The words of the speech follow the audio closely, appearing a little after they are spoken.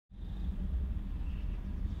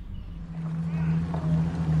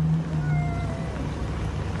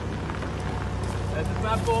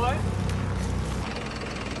bad boy.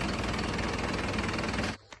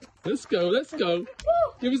 Let's go, let's go.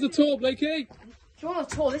 Give us a tour, Blakey. Do you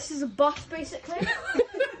want a tour? This is a bus, basically.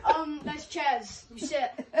 There's chairs. You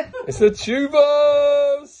sit. It's a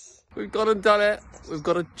tubus. We've gone and done it. We've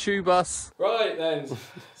got a tubus. Right then.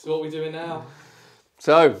 So what are we doing now?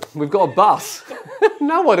 So we've got a bus.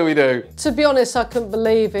 Now what do we do? To be honest, I couldn't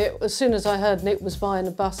believe it. As soon as I heard Nick was buying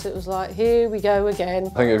a bus, it was like, here we go again. I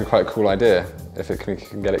think it would be quite a cool idea if we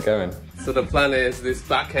can get it going. So the plan is this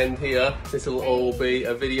back end here, this will all be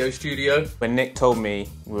a video studio. When Nick told me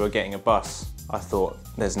we were getting a bus, I thought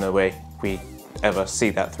there's no way we ever see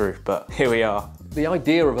that through, but here we are. The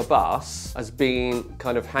idea of a bus has been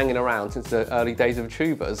kind of hanging around since the early days of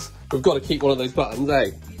tubers. We've got to keep one of those buttons,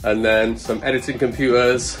 eh? And then some editing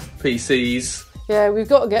computers, PCs. Yeah, we've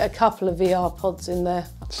got to get a couple of VR pods in there.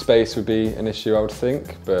 Space would be an issue, I would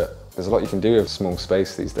think, but there's a lot you can do with small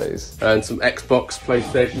space these days. And some Xbox,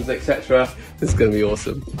 PlayStations, etc. This is going to be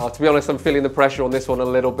awesome. To be honest, I'm feeling the pressure on this one a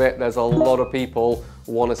little bit. There's a lot of people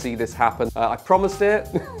who want to see this happen. I promised it.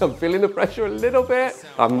 I'm feeling the pressure a little bit.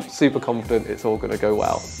 I'm super confident it's all going to go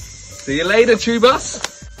well. See you later,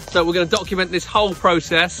 Tubus. So we're going to document this whole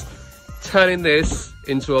process, turning this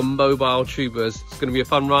into a mobile tubers. It's going to be a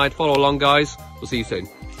fun ride. Follow along, guys. We'll see you soon.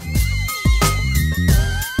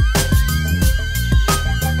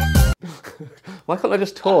 Why can't I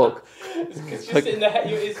just talk? It's just in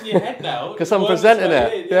your head now. Because I'm presenting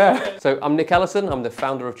it. Yeah. So I'm Nick Ellison. I'm the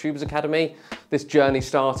founder of Tubers Academy. This journey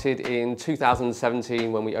started in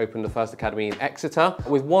 2017 when we opened the first academy in Exeter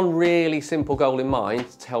with one really simple goal in mind: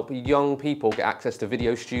 to help young people get access to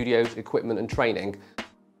video studios, equipment and training.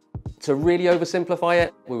 To really oversimplify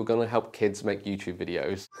it, we were going to help kids make YouTube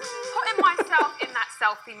videos. Putting myself in that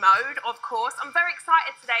selfie mode, of course. I'm very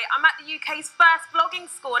excited today. I'm at the UK's first vlogging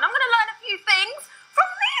school and I'm going to learn a few things from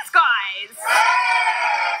these guys.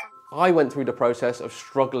 I went through the process of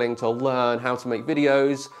struggling to learn how to make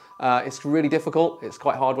videos. It's really difficult. It's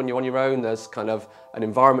quite hard when you're on your own. There's kind of an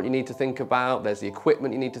environment you need to think about. There's the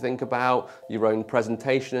equipment you need to think about, your own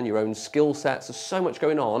presentation and your own skill sets. There's so much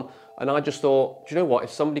going on. And I just thought, do you know what? If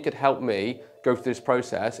somebody could help me go through this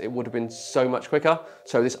process, it would have been so much quicker.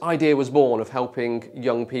 So this idea was born of helping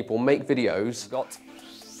young people make videos. Got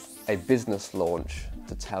a business launch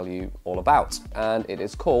to tell you all about, and it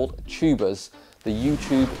is called Tubers, the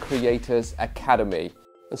YouTube Creators Academy.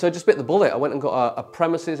 And so just bit the bullet. I went and got a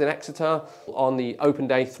premises in Exeter. On the open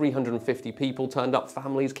day, 350 people turned up,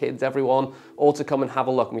 families, kids, everyone, all to come and have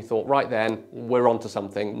a look. And we thought, right then, we're onto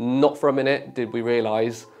something. Not for a minute did we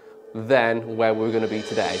realise then where we were going to be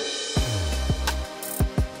today.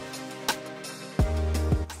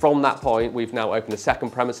 From that point, we've now opened a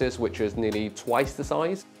second premises, which is nearly twice the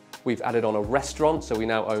size. We've added on a restaurant, so we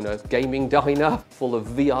now own a gaming diner full of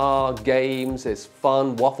VR games. It's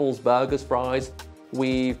fun, waffles, burgers, fries.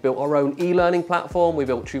 We've built our own e-learning platform. We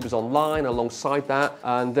built Tubers Online alongside that.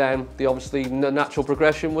 And then the natural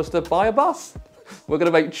progression was to buy a bus. We're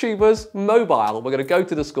going to make Tubers mobile. We're going to go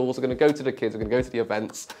to the schools, we're going to go to the kids, we're going to go to the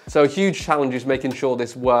events. So a huge challenge is making sure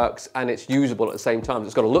this works and it's usable at the same time.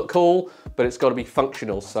 It's got to look cool, but it's got to be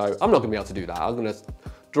functional. So I'm not going to be able to do that. I'm going to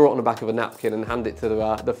draw it on the back of a napkin and hand it to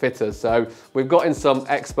the fitters. So we've got in some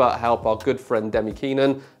expert help, our good friend Demi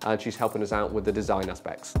Keenan, and she's helping us out with the design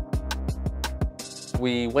aspects.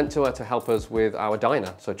 We went to her to help us with our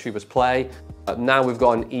diner, so Tubers Play. Now we've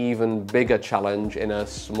got an even bigger challenge in a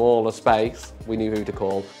smaller space. We knew who to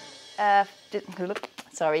call.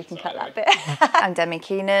 Sorry, you can cut that bit. I'm Demi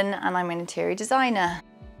Keenan and I'm an interior designer.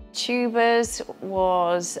 Tubers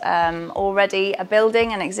was already a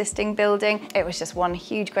building, an existing building. It was just one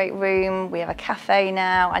huge great room. We have a cafe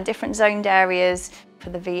now and different zoned areas for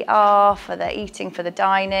the VR, for the eating, for the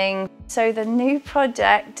dining. So the new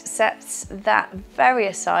project sets that very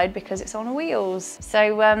aside because it's on wheels.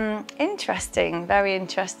 So interesting, very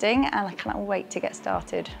interesting, and I cannot wait to get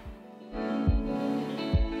started.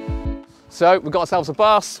 So we've got ourselves a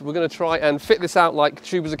bus. We're going to try and fit this out like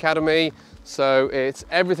Tubers Academy. So it's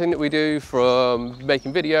everything that we do, from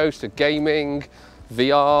making videos to gaming,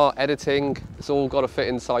 VR, editing. It's all got to fit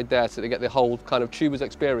inside there so they get the whole kind of Tubers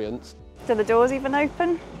experience. Do the doors even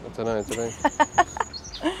open? I don't know, do they?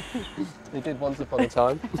 They did once upon a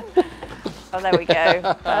time. Oh, there we go.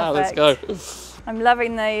 Perfect. Let's go. I'm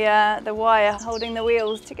loving the wire holding the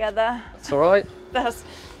wheels together. It's all right.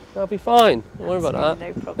 That'll be fine. Don't worry about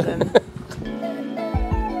that. No problem.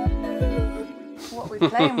 What are we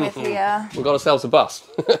playing with here? We've got ourselves a bus.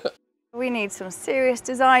 We need some serious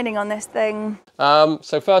designing on this thing.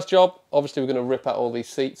 So first job, obviously we're going to rip out all these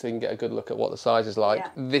seats so you can get a good look at what the size is like. Yeah.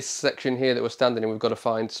 This section here that we're standing in, we've got to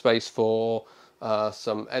find space for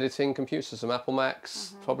some editing computers, some Apple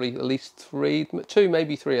Macs, probably at least two,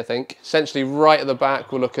 maybe three, I think. Essentially, right at the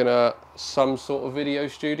back, we're looking at some sort of video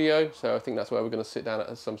studio. So I think that's where we're going to sit down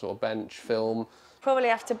at some sort of bench, film. Probably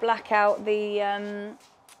have to black out the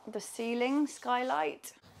ceiling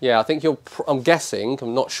skylight. Yeah, I think I'm guessing,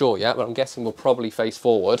 I'm not sure yet, but I'm guessing we'll probably face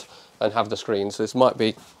forward and have the screen. So this might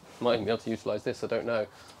even be able to utilise this, I don't know.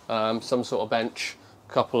 Some sort of bench.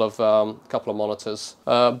 Couple of monitors,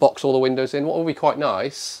 box all the windows in. What would be quite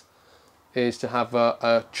nice is to have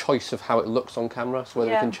a choice of how it looks on camera, so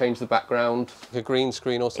whether we can change the background, like a green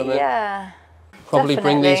screen or something. Yeah, probably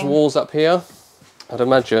bring these walls up here, I'd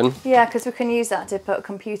imagine. Yeah, because we can use that to put a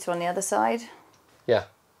computer on the other side. Yeah,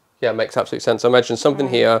 it makes absolute sense. I imagine something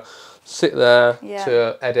here, sit there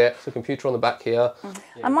to edit, the computer on the back here.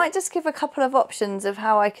 I might just give a couple of options of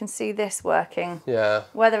how I can see this working. Yeah.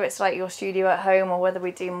 Whether it's like your studio at home or whether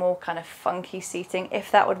we do more kind of funky seating,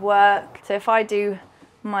 if that would work. So if I do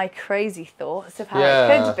my crazy thoughts of how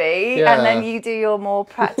it could be, and then you do your more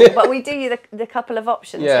practical, but we do the couple of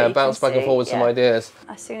options. Yeah, bounce back and forward some ideas.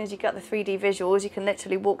 As soon as you get the 3D visuals, you can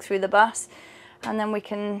literally walk through the bus and then we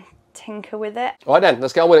can tinker with it. All right then,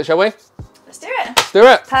 let's get on with it, shall we? Let's do it. Let's do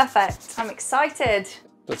it. Perfect. I'm excited.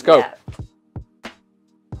 Let's go. Yeah.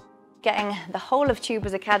 Getting the whole of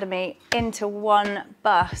Tubers Academy into one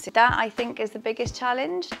bus, that I think is the biggest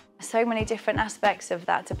challenge. So many different aspects of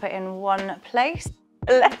that to put in one place.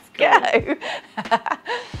 Let's go.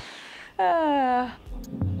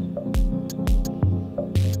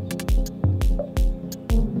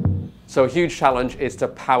 So a huge challenge is to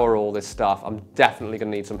power all this stuff. I'm definitely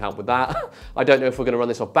going to need some help with that. I don't know if we're going to run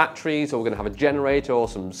this off batteries or we're going to have a generator or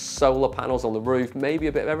some solar panels on the roof, maybe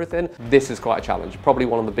a bit of everything. This is quite a challenge. Probably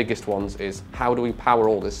one of the biggest ones is how do we power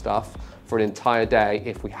all this stuff for an entire day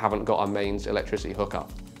if we haven't got our mains electricity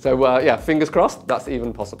hookup. So yeah, fingers crossed, that's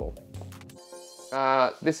even possible.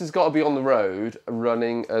 This has got to be on the road,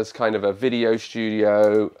 running as kind of a video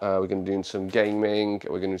studio. We're going to do some gaming,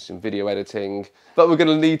 we're going to do some video editing, but we're going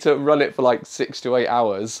to need to run it for like 6 to 8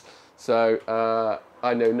 hours. So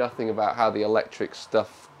I know nothing about how the electric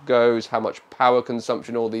stuff goes, how much power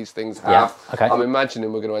consumption all these things have. Yeah, okay. I'm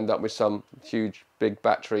imagining we're going to end up with some huge big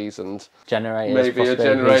batteries and generators, maybe a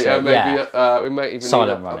generator, maybe we might even need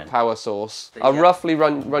a power source. I'll roughly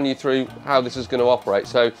run you through how this is going to operate.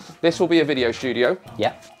 So this will be a video studio.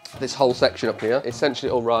 Yeah. This whole section up here, essentially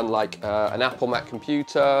it'll run like an Apple Mac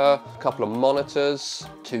computer, a couple of monitors,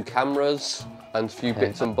 2 cameras, and a few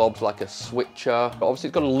bits and bobs like a switcher. But obviously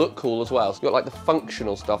it's got to look cool as well. So you've got like the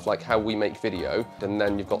functional stuff like how we make video, and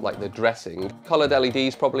then you've got like the dressing. Coloured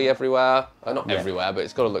LEDs probably everywhere. Not everywhere, but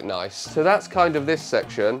it's got to look nice. So that's kind of this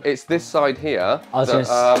section. It's this side here that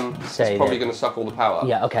it's probably going to suck all the power.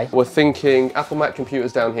 Yeah, okay. We're thinking Apple Mac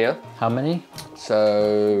computers down here. How many?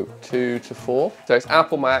 So 2 to 4. So it's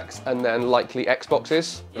Apple Macs and then likely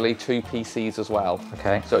Xboxes, probably 2 PCs as well.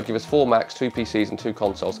 Okay. So it'll give us 4 Macs, 2 PCs and 2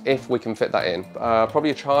 consoles, if we can fit that in. Probably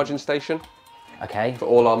a charging station. Okay. For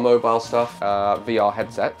all our mobile stuff, VR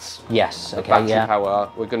headsets. Yes, okay, battery power,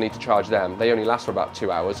 we're going to need to charge them. They only last for about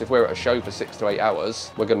 2 hours. If we're at a show for 6 to 8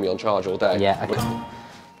 hours, we're going to be on charge all day. Yeah, okay.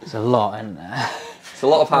 There's a lot, isn't there? It's a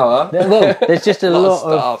lot of power. Well, there's just a lot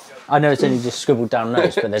of stuff. I know it's only just scribbled down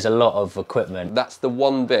notes, but there's a lot of equipment. That's the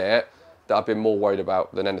one bit that I've been more worried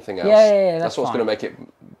about than anything else. Yeah, that's what's going to make it,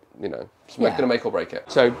 you know, it's going to make or break it.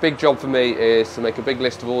 So big job for me is to make a big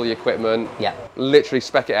list of all the equipment. Yeah. Literally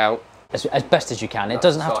spec it out. As best as you can. It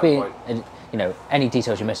doesn't have to be, you know, any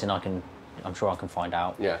details you're missing, I'm sure I can find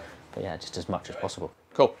out. Yeah. But yeah, just as much as possible.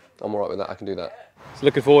 Cool. I'm all right with that. I can do that. So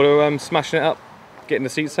looking forward to smashing it up, getting the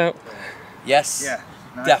seats out. Yes. Yeah.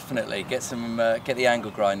 Nice. Definitely. Get the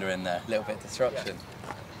angle grinder in there. A little bit of disruption.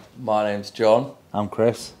 My name's John. I'm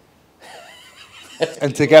Chris.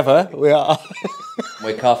 And together we are.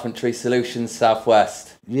 We're Carpentry Solutions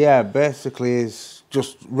SW. Yeah, basically it's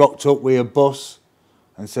just rocked up with a bus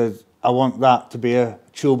and said, I want that to be a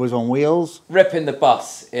Tubers on wheels. Ripping the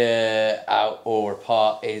bus out or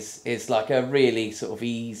apart is like a really sort of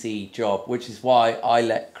easy job, which is why I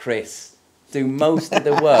let Chris do most of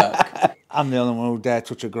the work. I'm the only one who dare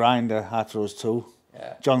touch a grinder after us two.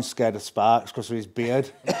 Yeah. John's scared of sparks because of his beard.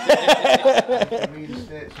 You know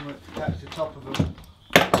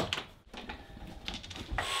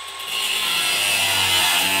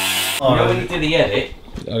when you do the edit?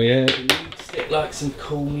 Oh yeah. You stick like some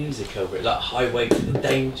cool music over it, like Highway to the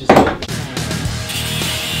Danger Zone.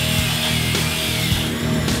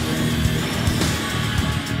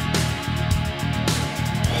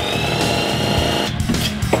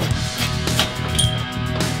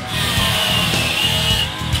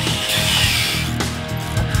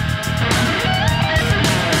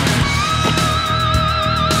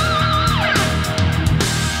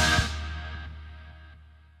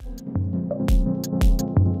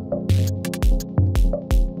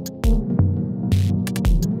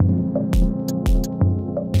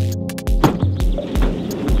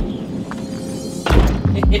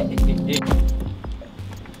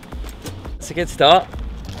 good start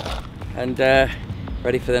and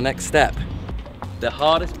ready for the next step. The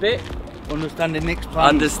hardest bit? Understanding Nick's plans.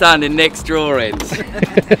 Understanding Nick's drawings. How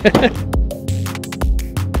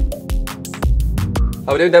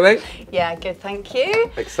are we doing, Demi? Yeah, good, thank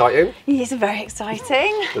you. Exciting? It's very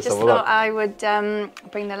exciting. Just have a thought look. I would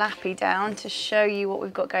bring the lappy down to show you what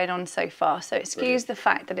we've got going on so far. So excuse the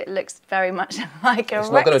fact that it looks very much like a It's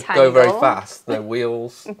rectangle. not going to go very fast, no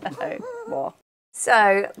wheels. No, more.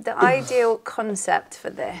 So the ideal concept for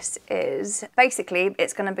this is basically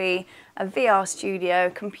it's going to be a VR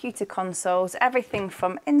studio, computer consoles, everything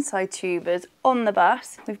from inside tubers on the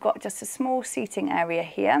bus. We've got just a small seating area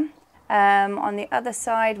here. On the other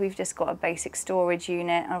side, we've just got a basic storage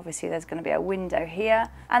unit. Obviously, there's going to be a window here.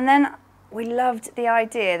 And then we loved the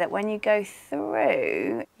idea that when you go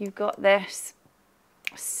through, you've got this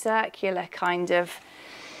circular kind of,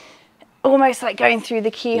 almost like going through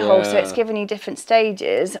the keyhole, so it's giving you different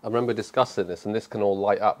stages. I remember discussing this, and this can all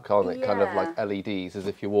light up, can't it? Kind of like LEDs, as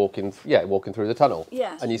if you're walking, walking through the tunnel.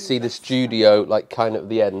 Yeah. And you see the studio, like kind of at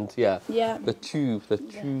the end, Yeah. The tube.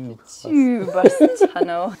 The bus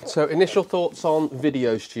tunnel. So initial thoughts on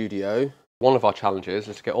video studio. One of our challenges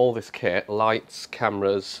is to get all this kit, lights,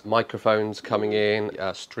 cameras, microphones coming in,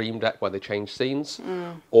 stream deck where they change scenes,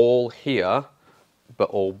 all here, but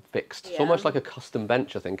all fixed. It's almost like a custom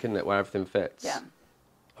bench, I think, isn't it, where everything fits? Yeah.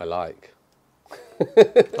 I like.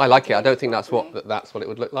 I like it. I don't think that's what it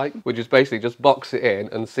would look like. We just basically just box it in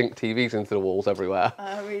and sink TVs into the walls everywhere.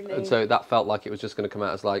 Oh, really? And so that felt like it was just going to come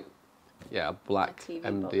out as like, a black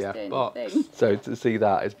MDF box. So to see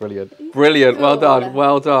that is brilliant. Brilliant. Well done.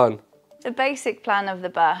 Well done. The basic plan of the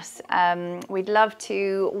bus, we'd love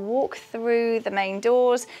to walk through the main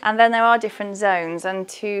doors, and then there are different zones, and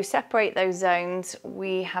to separate those zones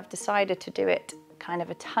we have decided to do it kind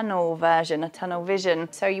of a tunnel version, a tunnel vision.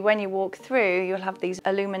 So when you walk through, you'll have these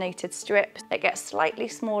illuminated strips that get slightly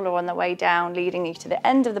smaller on the way down, leading you to the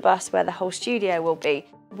end of the bus where the whole studio will be.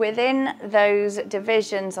 Within those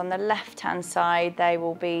divisions on the left-hand side, they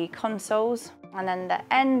will be consoles, and then the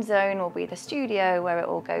end zone will be the studio where it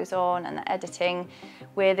all goes on, and the editing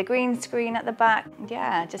with a green screen at the back.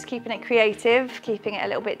 Yeah, just keeping it creative, keeping it a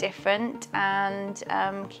little bit different, and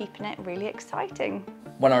keeping it really exciting.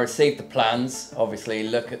 When I received the plans, obviously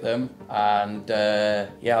look at them, and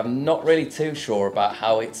I'm not really too sure about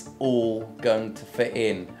how it's all going to fit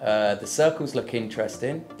in. The circles look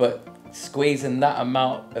interesting, but squeezing that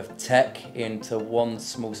amount of tech into one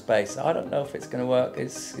small space, I don't know if it's going to work.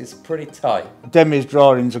 It's pretty tight. Demi's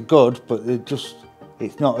drawings are good, but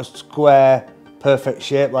it's not a square, perfect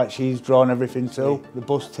shape like she's drawn everything to. The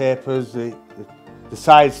bus tapers, the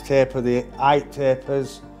sides taper, the height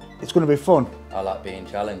tapers. It's going to be fun. I like being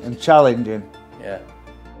challenged. And challenging. Yeah.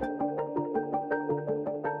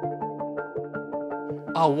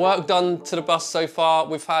 Our work done to the bus so far,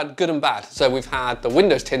 we've had good and bad. So we've had the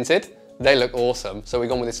windows tinted. They look awesome. So we've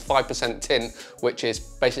gone with this 5% tint, which is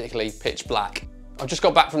basically pitch black. I've just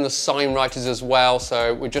got back from the sign writers as well.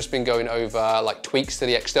 So we've just been going over like tweaks to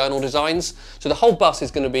the external designs. So the whole bus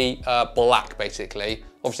is going to be black basically.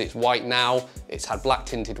 Obviously it's white now. It's had black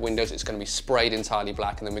tinted windows. It's going to be sprayed entirely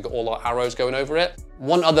black. And then we've got all our arrows going over it.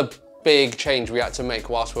 One other big change we had to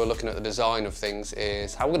make whilst we were looking at the design of things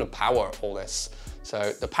is how we're going to power all this.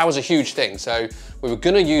 So the power's a huge thing. So we were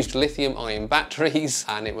gonna use lithium-ion batteries,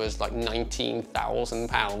 and it was like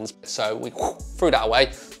 £19,000. So we threw that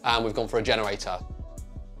away, and we've gone for a generator.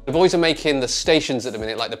 The boys are making the stations at the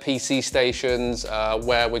minute, like the PC stations,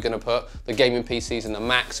 where we're gonna put the gaming PCs and the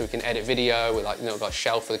Mac, so we can edit video. We're like, we've got a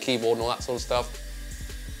shelf for the keyboard and all that sort of stuff.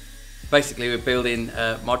 Basically, we're building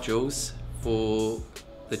modules for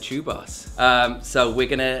the tube bus. So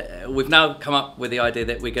we've now come up with the idea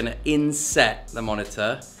that we're gonna inset the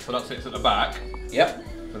monitor. So that sits at the back. Yep.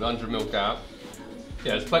 With the 100mm gap.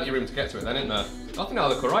 Yeah, there's plenty of room to get to it then, isn't there? I think that'll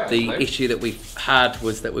look alright actually. The issue that we had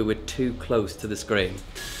was that we were too close to the screen.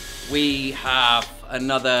 We have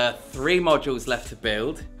another 3 modules left to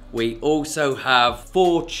build. We also have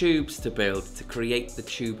 4 tubes to build to create the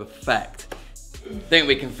tube effect. I think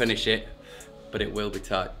we can finish it, but it will be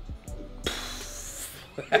tight.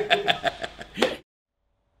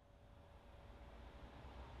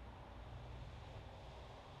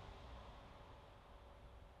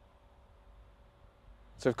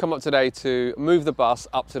 So we've come up today to move the bus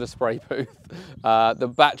up to the spray booth.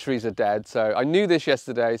 The batteries are dead, so I knew this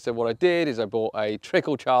yesterday, so what I did is I bought a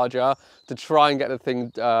trickle charger to try and get the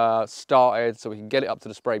thing started so we can get it up to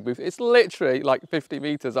the spray booth. It's literally like 50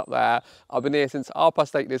 metres up there. I've been here since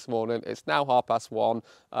 8:30 this morning. It's now 1:30.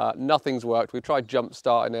 Nothing's worked. We've tried jump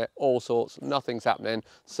starting it, all sorts, nothing's happening.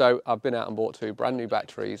 So I've been out and bought 2 brand new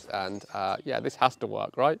batteries, and yeah, this has to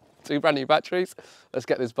work, right? 2 brand new batteries. Let's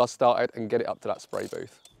get this bus started and get it up to that spray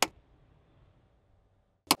booth.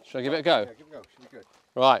 Should I give it a go? Yeah, give it a go. Should be good.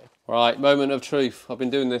 Right, moment of truth. I've been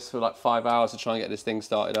doing this for like 5 hours to try and get this thing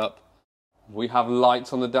started up. We have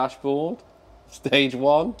lights on the dashboard. Stage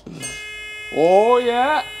 1. Oh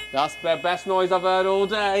yeah, that's the best noise I've heard all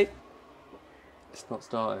day. It's not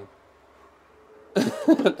starting.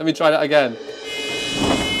 Let me try that again.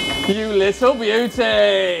 You little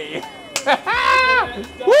beauty!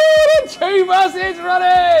 Woo, the 2 buses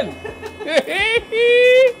running!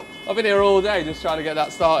 I've been here all day just trying to get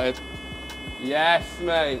that started. Yes,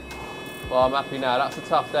 mate. Well, I'm happy now. That's a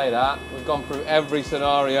tough day, that. We've gone through every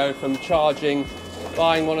scenario from charging,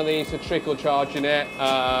 buying one of these to trickle charging it,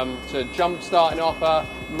 to jump starting off a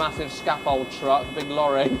massive scaffold truck, big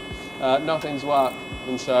lorry. Nothing's worked.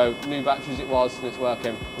 And so, new batteries it was, and it's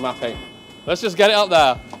working. I'm happy. Let's just get it up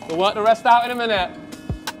there. We'll work the rest out in a minute.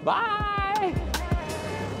 Bye!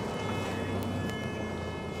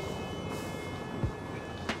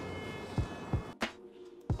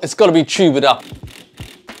 It's got to be tubed up.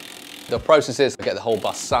 The process is to get the whole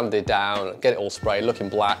bus sanded down, get it all sprayed, looking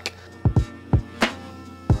black.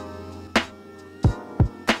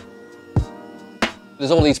 There's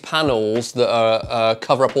all these panels that are,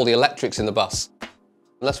 cover up all the electrics in the bus.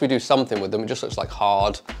 Unless we do something with them, it just looks like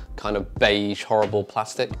hard, kind of beige, horrible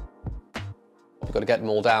plastic. We've got to get them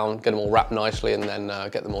all down, get them all wrapped nicely, and then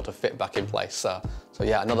get them all to fit back in place. So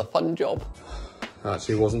yeah, another fun job.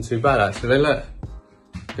 Actually wasn't too bad, actually, look.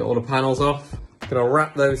 Get all the panels off. Gonna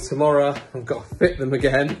wrap those tomorrow. I've got to fit them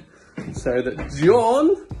again so that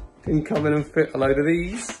John can come in and fit a load of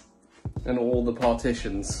these and all the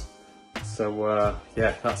partitions. So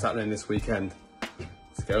yeah, that's happening this weekend.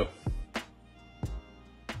 Let's go.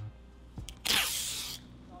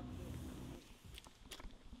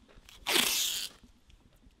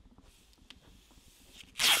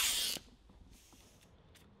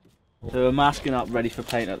 So we're masking up ready for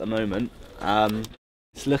paint at the moment.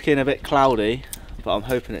 It's looking a bit cloudy, but I'm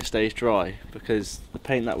hoping it stays dry because the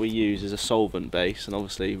paint that we use is a solvent base, and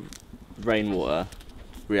obviously rainwater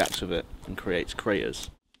reacts with it and creates craters.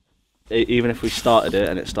 Even if we started it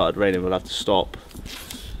and it started raining, we'll have to stop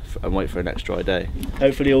and wait for a next dry day.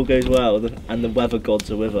 Hopefully all goes well and the weather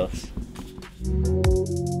gods are with us.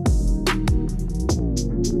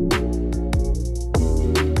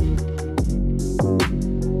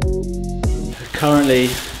 Currently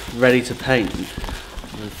ready to paint.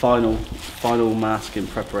 The final masking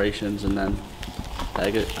preparations, and then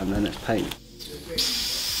it's paint.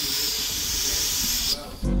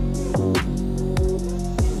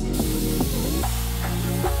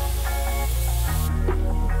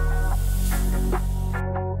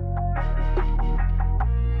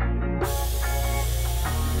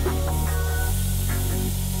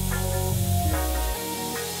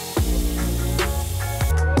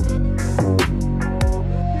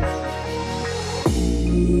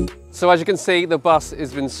 So as you can see, the bus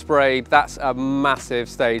has been sprayed. That's a massive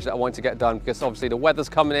stage that I want to get done because obviously the weather's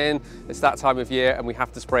coming in, it's that time of year, and we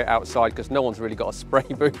have to spray it outside because no one's really got a spray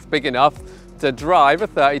booth big enough to drive a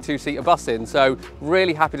 32-seater bus in. So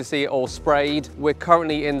really happy to see it all sprayed. We're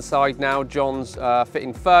currently inside now. John's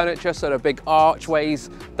fitting furniture, so the big archways,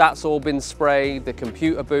 that's all been sprayed. The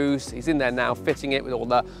computer booth, he's in there now fitting it with all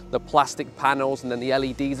the plastic panels, and then the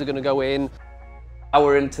LEDs are going to go in. Now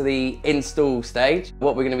we're into the install stage.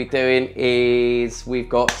 What we're going to be doing is we've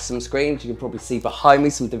got some screens, you can probably see behind me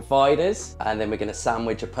some dividers, and then we're going to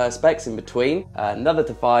sandwich a perspex in between, another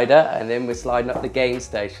divider, and then we're sliding up the game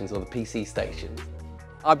stations or the PC stations.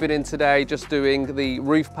 I've been in today just doing the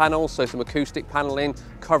roof panels, so some acoustic paneling,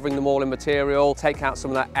 covering them all in material, take out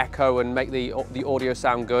some of that echo and make the audio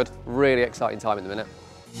sound good. Really exciting time in the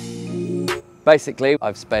minute. Basically,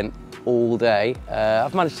 I've spent all day,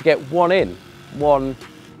 I've managed to get one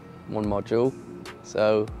module,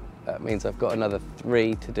 so that means I've got another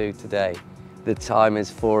 3 to do today. The time is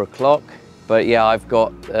 4 o'clock, but yeah, I've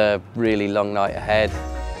got a really long night ahead.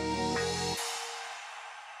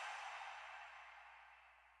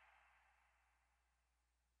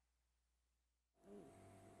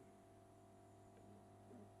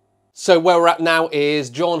 So where we're at now is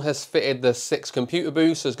John has fitted the 6 computer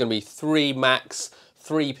booths. There's going to be 3 Macs,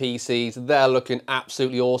 3 PCs. They're looking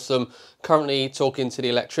absolutely awesome. Currently talking to the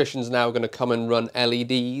electricians now. We're going to come and run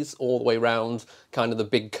LEDs all the way around kind of the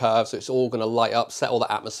big curve, so it's all going to light up, set all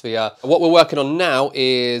the atmosphere. What we're working on now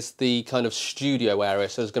is the kind of studio area.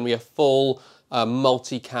 So there's going to be a full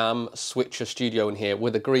multicam switcher studio in here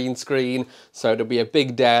with a green screen. So there'll be a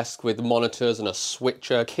big desk with monitors and a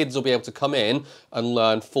switcher. Kids will be able to come in and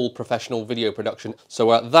learn full professional video production.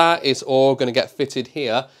 So that is all going to get fitted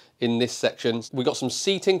here in this section. We've got some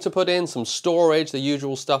seating to put in, some storage, the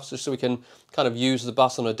usual stuff, just so we can kind of use the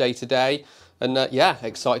bus on a day-to-day. And yeah,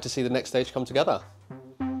 excited to see the next stage come together.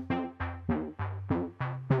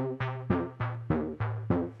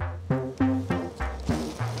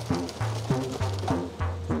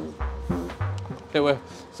 Okay, we're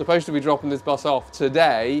supposed to be dropping this bus off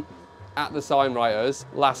today at the sign writers.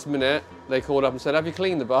 Last minute, they called up and said, have you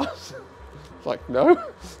cleaned the bus? It's like, no.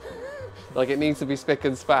 Like, it needs to be spick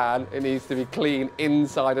and span. It needs to be clean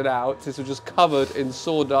inside and out. This was just covered in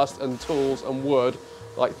sawdust and tools and wood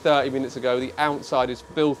like 30 minutes ago. The outside is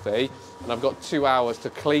filthy, and I've got 2 hours to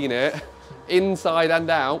clean it inside and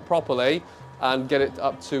out properly and get it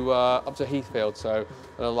up to Heathfield. So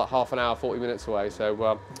like half an hour, 40 minutes away. So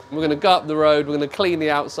we're going to go up the road, we're going to clean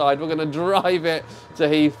the outside, we're going to drive it to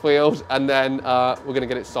Heathfield, and then we're going to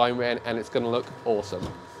get it sign written, and it's going to look awesome.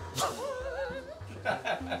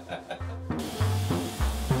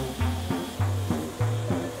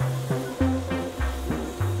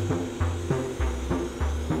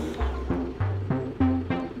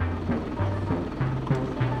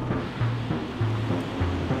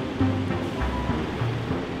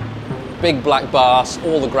 Big black bus,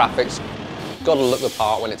 all the graphics, got to look the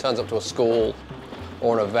part when it turns up to a school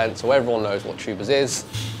or an event, so everyone knows what Tubers is.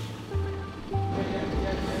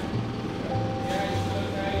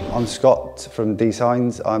 I'm Scott from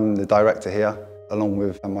DSigns. I'm the director here, along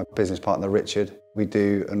with my business partner Richard. We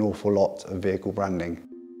do an awful lot of vehicle branding.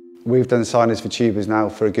 We've done signage for Tubers now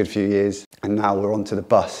for a good few years, and now we're onto the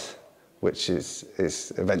bus, which is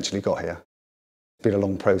eventually got here. It's been a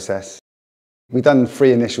long process. We've done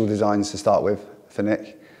 3 initial designs to start with for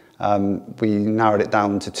Nick. We narrowed it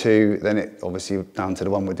down to 2, then it obviously down to the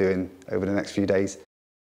one we're doing over the next few days.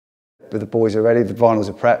 But the boys are ready, the vinyls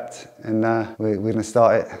are prepped, and we're going to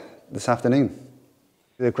start it this afternoon.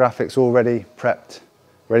 The graphics all ready, prepped,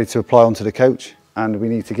 ready to apply onto the coach, and we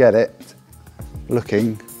need to get it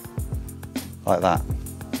looking like that.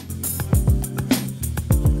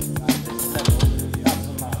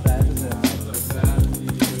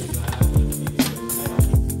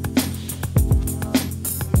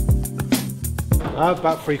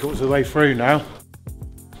 About 3/4 of the way through now.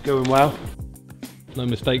 Going well. No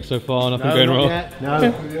mistakes so far, nothing going wrong? No,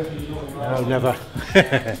 never.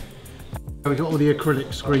 We've got all the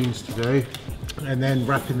acrylic screens to do, and then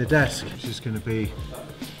wrapping the desk, which is going to be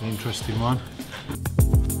an interesting one.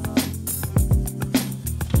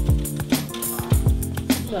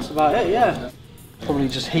 That's about it, yeah. Probably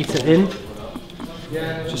just heat it in,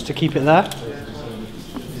 just to keep it there.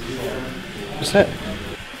 That's it.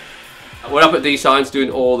 We're up at DSigns doing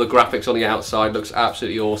all the graphics on the outside. Looks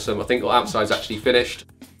absolutely awesome. I think the outside's actually finished.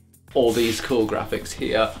 All these cool graphics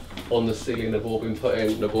here on the ceiling have all been put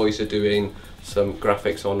in. The boys are doing some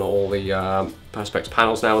graphics on all the Perspex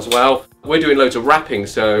panels now as well. We're doing loads of wrapping,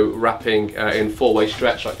 so wrapping in 4-way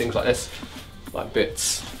stretch, like things like this, like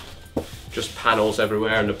bits, just panels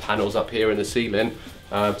everywhere, and the panels up here in the ceiling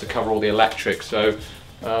to cover all the electrics. So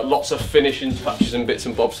lots of finishing touches and bits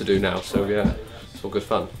and bobs to do now. So yeah, it's all good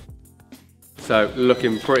fun. So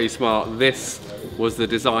looking pretty smart. This was the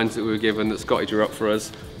designs that we were given that Scotty drew up for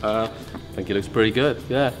us. I think it looks pretty good,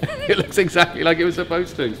 yeah. It looks exactly like it was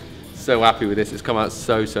supposed to. So happy with this, it's come out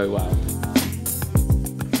so well.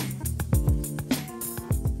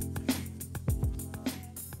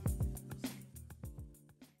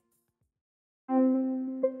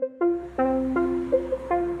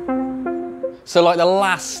 So like the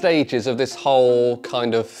last stages of this whole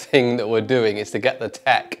kind of thing that we're doing is to get the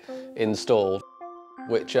tech installed,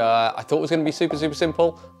 which I thought was going to be super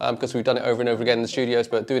simple because we've done it over and over again in the studios,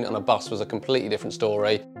 but doing it on a bus was a completely different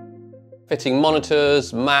story. Fitting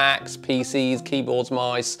monitors, Macs, PCs, keyboards,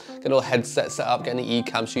 mice, getting all the headsets set up, getting the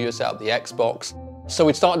Ecamm studio set up, the Xbox. So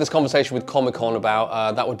we'd started this conversation with Comic-Con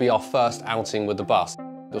about that would be our first outing with the bus. There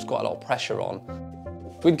was quite a lot of pressure on.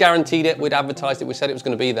 We'd guaranteed it, we'd advertised it, we said it was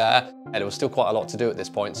going to be there, and there was still quite a lot to do at this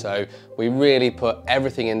point, so we really put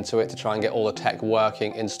everything into it to try and get all the tech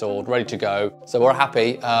working, installed, ready to go. So we're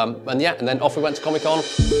happy, and yeah, and then off we went to Comic-Con.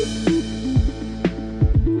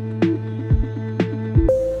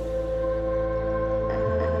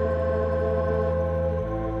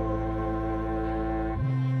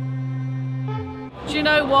 Do you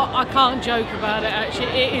know what? I can't joke about it actually.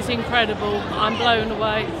 It is incredible. I'm blown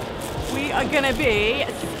away. We are going to be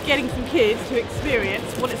getting some kids to experience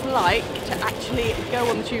what it's like to actually go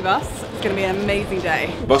on the tube bus. It's going to be an amazing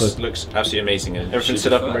day. The bus looks absolutely amazing and everything's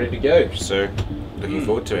set up and ready to go. So looking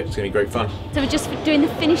forward to it. It's going to be great fun. So we're just doing the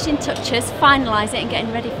finishing touches, finalise it and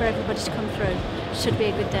getting ready for everybody to come through. Should be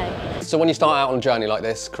a good day. So when you start out on a journey like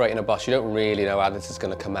this, creating a bus, you don't really know how this is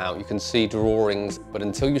going to come out. You can see drawings, but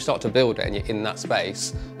until you start to build it and you're in that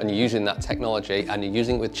space and you're using that technology and you're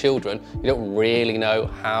using it with children, you don't really know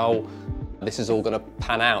how this is all going to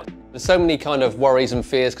pan out. There's so many kind of worries and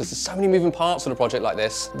fears because there's so many moving parts on a project like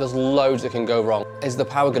this. There's loads that can go wrong. Is the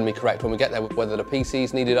power going to be correct when we get there? Whether the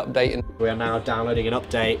PCs needed updating? We are now downloading an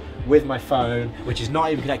update with my phone, which is not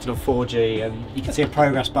even connected on 4G, and you can see a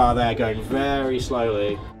progress bar there going very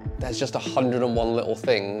slowly. There's just 101 little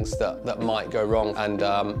things that might go wrong, and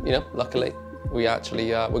you know, luckily we actually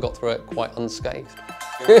we got through it quite unscathed.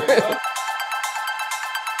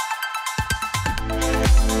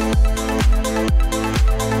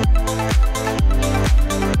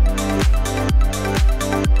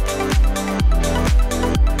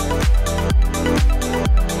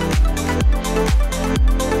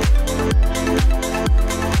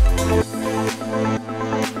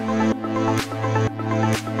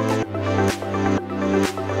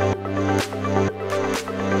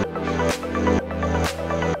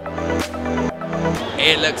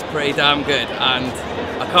 It looks pretty damn good, and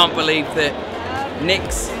I can't believe that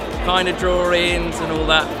Nick's kind of drawings and all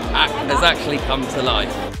that has actually come to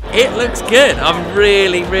life. It looks good. I'm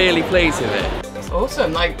really, really pleased with it. It's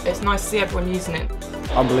awesome. Like, it's nice to see everyone using it.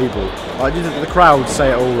 Unbelievable. Like, the crowd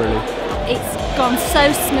say it all, really. It's gone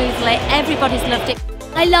so smoothly. Everybody's loved it.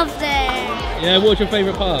 I loved it. Yeah, what's your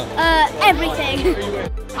favourite part? Everything.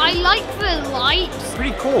 I like the lights. It's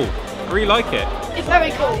pretty cool. I really like it. It's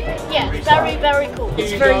very cool. Yeah, very, very cool.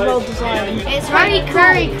 It's very well designed. It's very,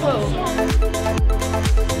 very cool.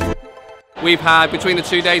 We've had, between the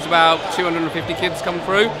 2 days, about 250 kids come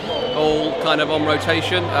through, all kind of on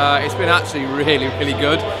rotation. It's been actually really, really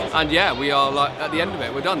good. And yeah, we are like at the end of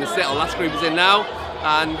it. We're done. This is it. Our last group is in now,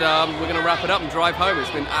 and we're going to wrap it up and drive home.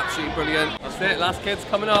 It's been absolutely brilliant. That's it. Last kid's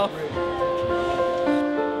coming off.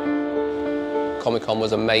 Comic-Con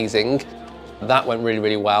was amazing. That went really,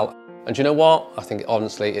 really well. And do you know what? I think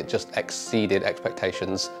honestly it just exceeded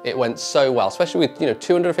expectations. It went so well, especially with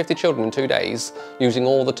 250 children in 2 days using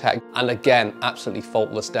all the tech. And again, absolutely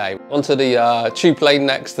faultless day. Onto the tube plane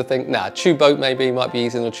next to think, tube boat maybe might be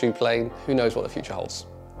easier than a tube plane. Who knows what the future holds?